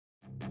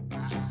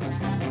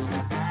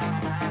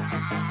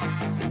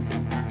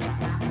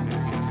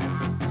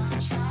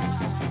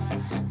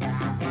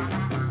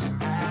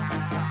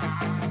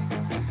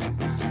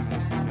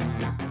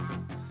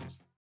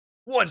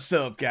What's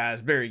up,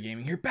 guys? Barry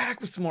Gaming here,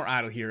 back with some more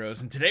Idle Heroes,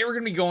 and today we're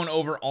going to be going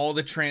over all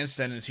the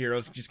Transcendence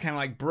Heroes, just kind of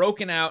like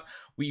broken out.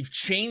 We've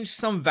changed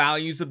some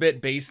values a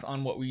bit based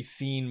on what we've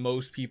seen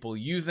most people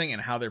using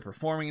and how they're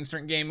performing in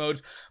certain game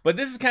modes, but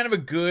this is kind of a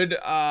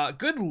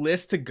good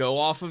list to go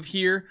off of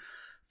here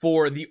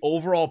for the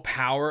overall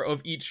power of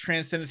each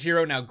Transcendence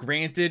Hero. Now,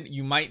 granted,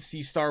 you might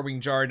see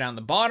Starwing Jara down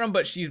the bottom,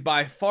 but she's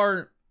by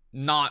far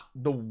not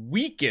the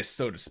weakest,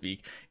 so to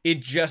speak. It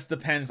just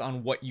depends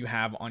on what you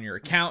have on your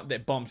account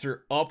that bumps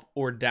her up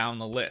or down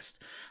the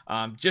list.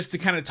 Just to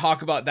kind of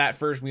talk about that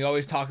first, we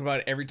always talk about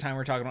it every time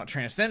we're talking about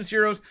Transcendence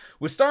Heroes.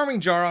 With Starwing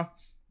Jara,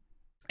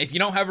 if you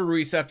don't have a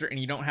Rui Scepter and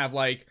you don't have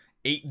like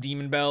 8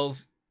 Demon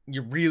Bells,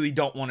 you really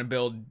don't want to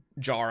build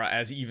Jara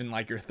as even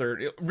like your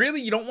third.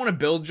 Really, you don't want to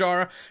build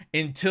Jara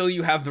until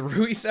you have the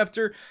Rui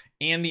Scepter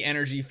and the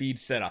energy feed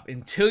set up.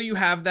 Until you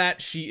have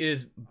that, she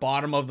is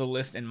bottom of the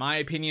list in my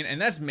opinion, and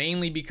that's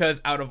mainly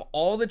because out of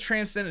all the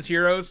Transcendence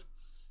Heroes,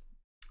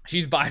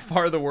 she's by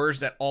far the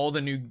worst at all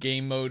the new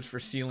game modes for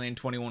C-Lane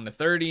 21 to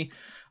 30.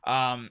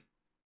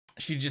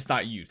 She's just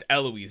not used.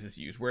 Eloise is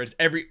used, whereas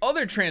every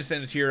other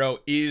Transcendence Hero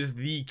is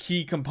the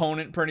key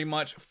component pretty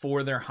much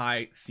for their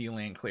high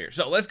C-Lane clear.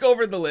 So let's go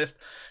over the list.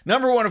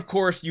 Number one, of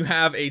course, you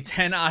have a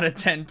 10 out of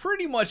 10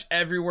 pretty much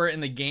everywhere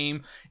in the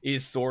game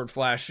is Sword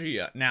Flash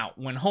Shia. Now,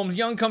 when Holmes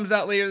Young comes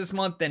out later this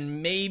month,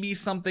 then maybe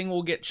something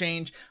will get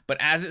changed, but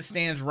as it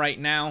stands right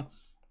now,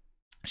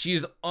 she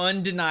is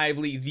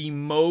undeniably the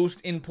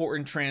most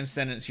important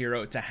Transcendence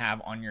Hero to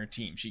have on your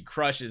team. She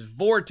crushes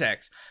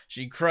Vortex.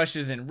 She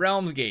crushes in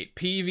Realms Gate.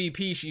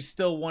 PvP, she's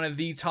still one of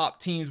the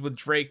top teams with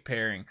Drake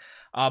pairing.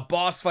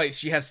 Boss fights,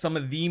 she has some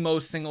of the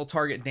most single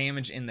target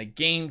damage in the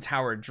game.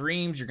 Tower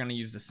Dreams, you're going to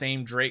use the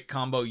same Drake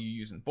combo you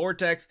use in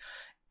Vortex.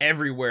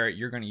 Everywhere,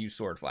 you're going to use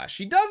Sword Flash.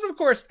 She does, of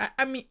course,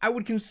 I mean, I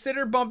would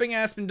consider bumping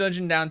Aspen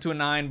Dungeon down to a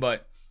 9,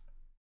 but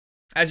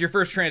as your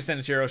first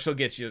Transcendence Hero, she'll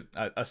get you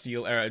a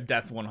seal or a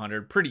Death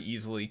 100 pretty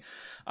easily.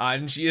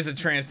 And she is a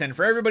Transcend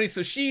for everybody.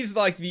 So she's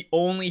like the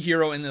only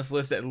hero in this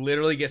list that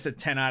literally gets a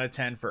 10 out of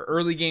 10 for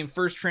early game,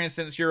 first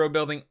Transcendence Hero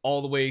building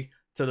all the way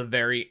to the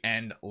very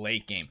end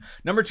late game.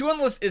 Number 2 on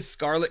the list is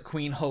Scarlet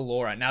Queen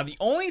Halora. Now, the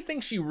only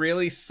thing she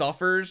really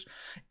suffers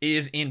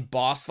is in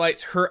boss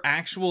fights. Her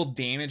actual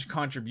damage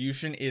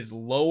contribution is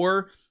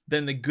lower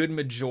than the good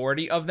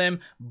majority of them,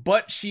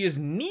 but she is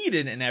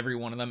needed in every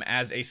one of them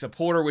as a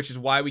supporter, which is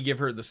why we give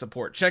her the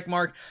support check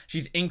mark.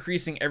 She's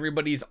increasing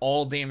everybody's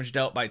all damage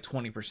dealt by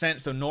 20%.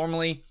 So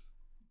normally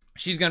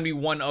she's going to be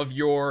one of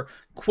your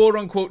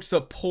quote-unquote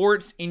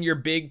supports in your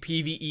big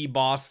PvE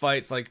boss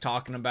fights, like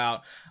talking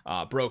about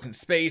broken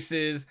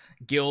spaces,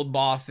 guild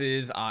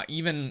bosses,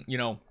 even, you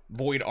know,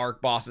 void arc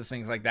bosses,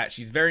 things like that.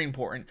 She's very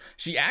important.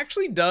 She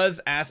actually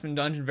does Aspen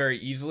Dungeon very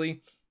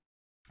easily,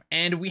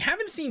 and we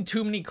haven't seen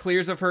too many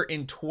clears of her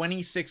in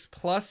 26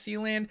 plus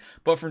C-Land,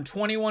 but from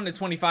 21 to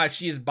 25,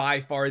 she is by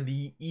far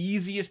the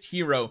easiest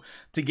hero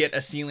to get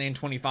a C-Land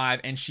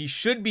 25, and she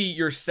should be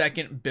your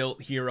second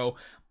built hero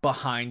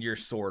behind your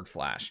Sword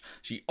Flash.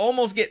 She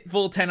almost get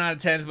full 10 out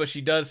of 10s, but she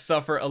does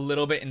suffer a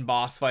little bit in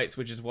boss fights,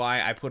 which is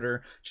why I put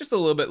her just a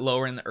little bit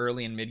lower in the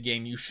early and mid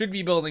game. You should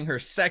be building her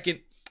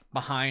second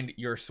behind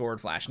your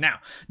Sword Flash. Now,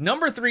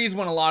 number 3 is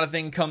when a lot of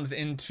things comes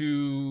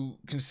into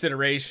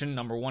consideration.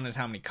 Number 1 is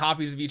how many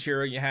copies of each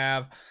hero you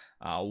have,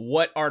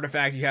 what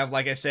artifact you have.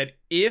 Like I said,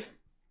 if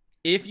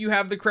you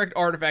have the correct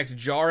artifacts,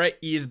 Jara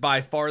is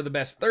by far the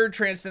best third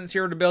Transcendence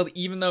Hero to build,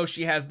 even though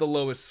she has the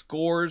lowest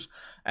scores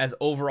as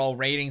overall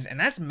ratings, and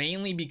that's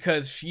mainly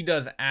because she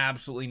does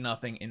absolutely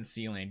nothing in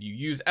C-Land. You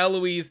use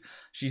Eloise,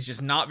 she's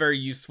just not very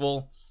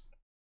useful.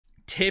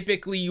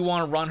 Typically, you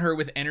want to run her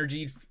with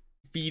energy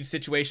feed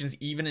situations,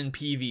 even in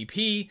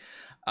PvP.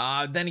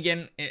 Then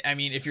again, I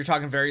mean, if you're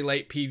talking very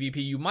late PvP,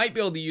 you might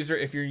be able to use her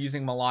if you're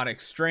using melodic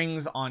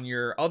strings on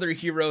your other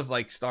heroes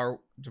like Star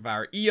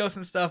Devour Eos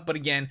and stuff. But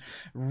again,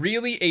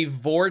 really a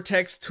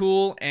Vortex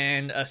tool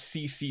and a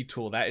CC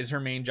tool. That is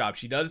her main job.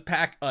 She does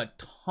pack a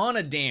ton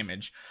of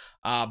damage,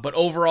 but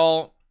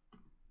overall,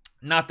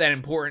 not that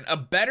important. A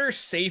better,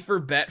 safer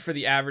bet for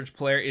the average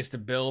player is to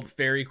build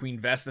Fairy Queen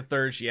Vest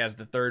III. She has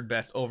the 3rd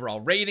best overall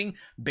rating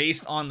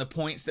based on the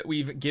points that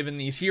we've given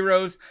these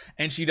heroes,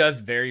 and she does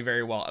very,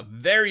 very well.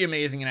 Very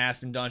amazing in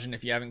Aspen Dungeon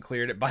if you haven't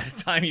cleared it by the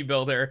time you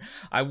build her.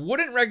 I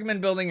wouldn't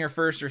recommend building her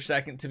first or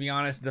second, to be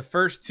honest. The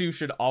first 2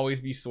 should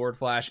always be Sword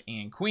Flash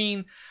and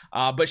Queen,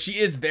 but she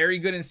is very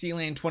good in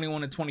C-Lane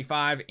 21 to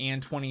 25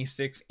 and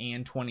 26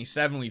 and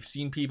 27. We've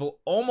seen people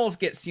almost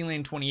get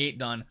C-Lane 28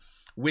 done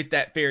with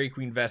that Fairy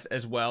Queen Vest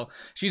as well.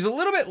 She's a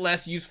little bit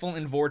less useful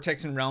in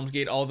Vortex and Realms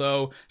Gate,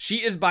 although she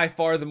is by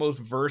far the most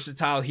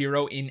versatile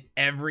hero in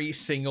every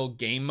single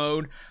game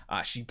mode.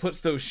 She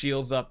puts those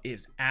shields up,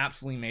 is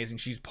absolutely amazing.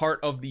 She's part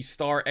of the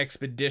Star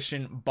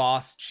Expedition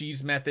boss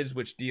cheese methods,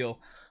 which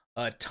deal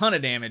a ton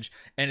of damage,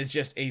 and is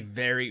just a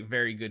very,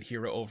 very good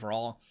hero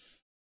overall.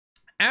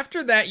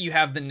 After that, you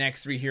have the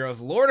next 3 heroes: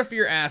 Lord of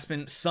Fear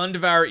Aspen, Sun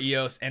Devourer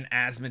Eos, and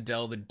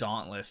Asmodel the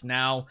Dauntless.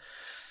 Now,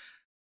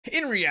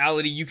 in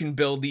reality, you can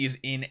build these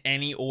in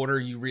any order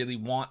you really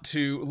want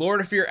to. Lord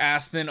of Fear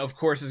Aspen, of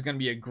course, is going to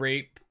be a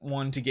great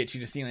one to get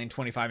you to C-Lane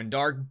 25 in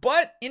Dark,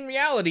 but in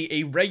reality,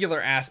 a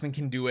regular Aspen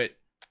can do it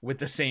with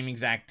the same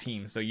exact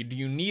team. So do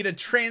you need a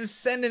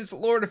Transcendence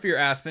Lord of Fear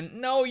Aspen?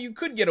 No, you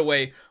could get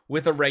away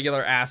with a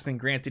regular Aspen.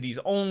 Granted, he's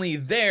only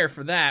there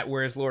for that,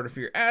 whereas Lord of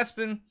Fear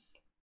Aspen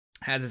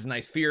has his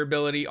nice fear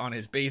ability on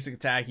his basic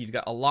attack. He's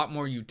got a lot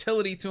more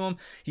utility to him.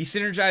 He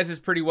synergizes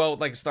pretty well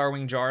with like a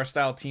Starwing Jara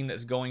style team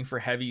that's going for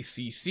heavy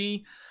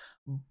CC.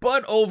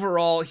 But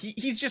overall,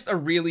 he's just a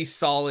really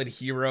solid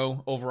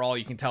hero. Overall,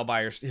 you can tell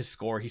by his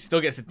score. He still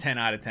gets a 10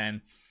 out of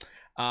 10.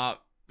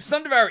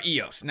 Sun Devourer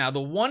Eos. Now,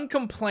 the one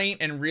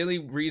complaint and really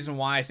reason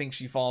why I think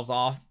she falls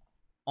off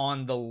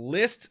on the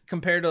list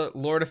compared to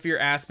Lord of Fear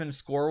Aspen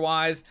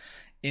score-wise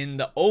in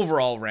the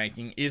overall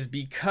ranking is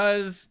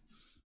because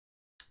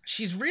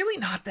she's really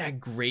not that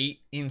great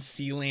in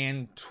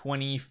Sealand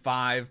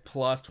 25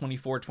 plus,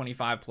 24,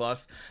 25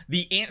 plus.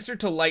 The answer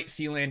to light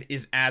Sealand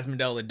is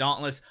Asmodel the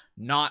Dauntless,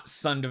 not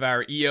Sun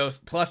Devourer Eos.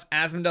 Plus,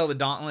 Asmodel the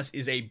Dauntless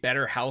is a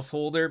better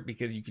householder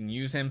because you can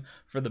use him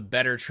for the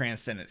better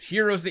Transcendence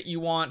heroes that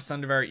you want.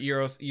 Sun Devourer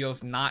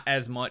Eos, not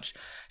as much.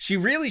 She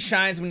really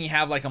shines when you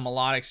have like a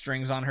melodic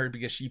strings on her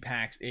because she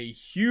packs a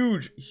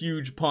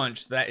huge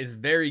punch that is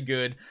very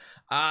good.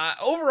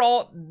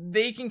 Overall,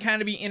 they can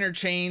kind of be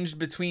interchanged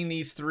between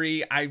these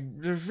 3.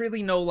 There's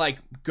really no like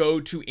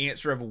go-to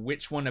answer of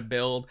which one to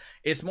build.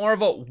 It's more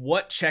of a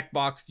what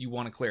checkbox do you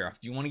want to clear off?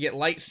 Do you want to get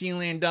light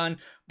Sealand done?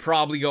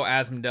 Probably go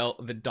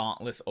Asmodel the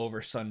Dauntless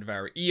over Sun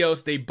Devourer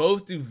Eos. They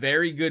both do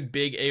very good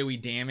big AoE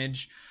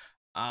damage.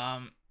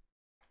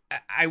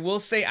 I will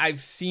say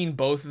I've seen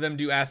both of them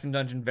do Aspen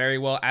Dungeon very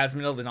well.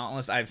 Asmodel the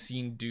Dauntless I've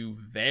seen do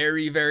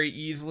very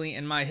easily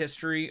in my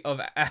history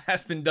of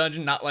Aspen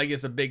Dungeon. Not like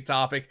it's a big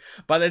topic.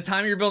 By the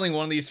time you're building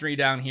one of these 3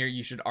 down here,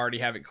 you should already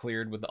have it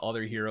cleared with the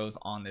other heroes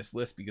on this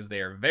list because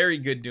they are very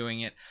good doing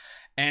it.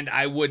 And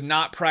I would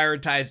not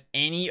prioritize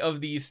any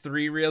of these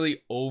 3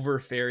 really over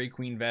Fairy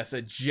Queen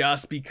Vesa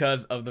just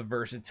because of the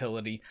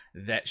versatility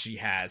that she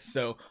has.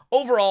 So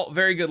overall,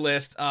 very good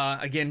list.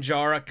 Again,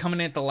 Jara coming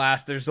in at the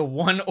last. There's the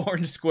 1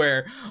 orange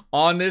square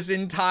on this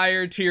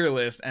entire tier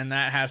list, and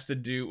that has to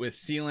do with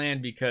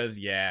Sealand because,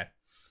 yeah,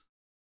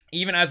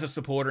 even as a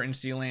supporter in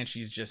Sealand,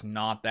 she's just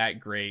not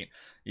that great.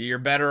 You're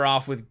better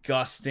off with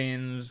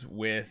Gustins,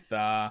 with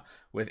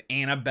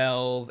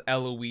Annabelle's,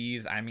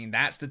 Eloise. I mean,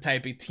 that's the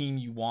type of team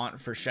you want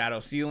for Shadow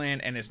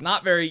Sealand, and it's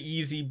not very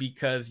easy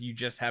because you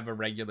just have a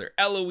regular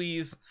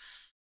Eloise.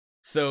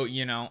 So,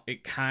 you know,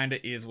 it kind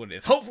of is what it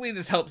is. Hopefully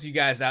this helps you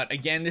guys out.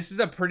 Again, this is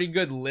a pretty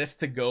good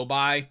list to go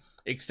by,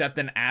 except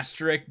an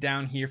asterisk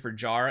down here for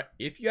Jara.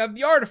 If you have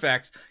the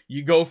artifacts,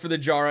 you go for the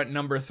Jara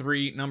number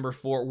 3, number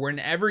 4.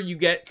 Whenever you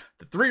get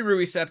the 3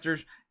 Rui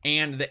Scepters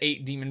and the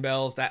 8 Demon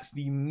Bells, that's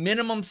the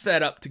minimum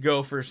setup to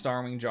go for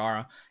Starwing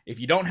Jara.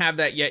 If you don't have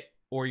that yet,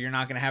 or you're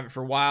not going to have it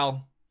for a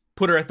while,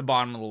 put her at the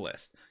bottom of the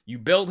list. You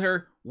build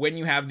her when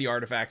you have the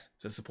artifacts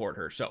to support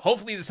her. So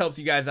hopefully this helps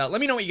you guys out. Let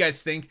me know what you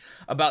guys think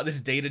about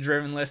this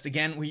data-driven list.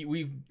 Again,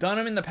 we've done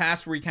them in the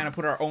past where we kind of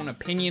put our own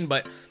opinion,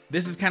 but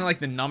this is kind of like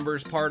the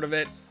numbers part of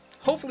it.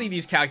 Hopefully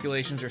these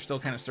calculations are still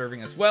kind of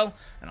serving us well,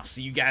 and I'll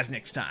see you guys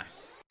next time.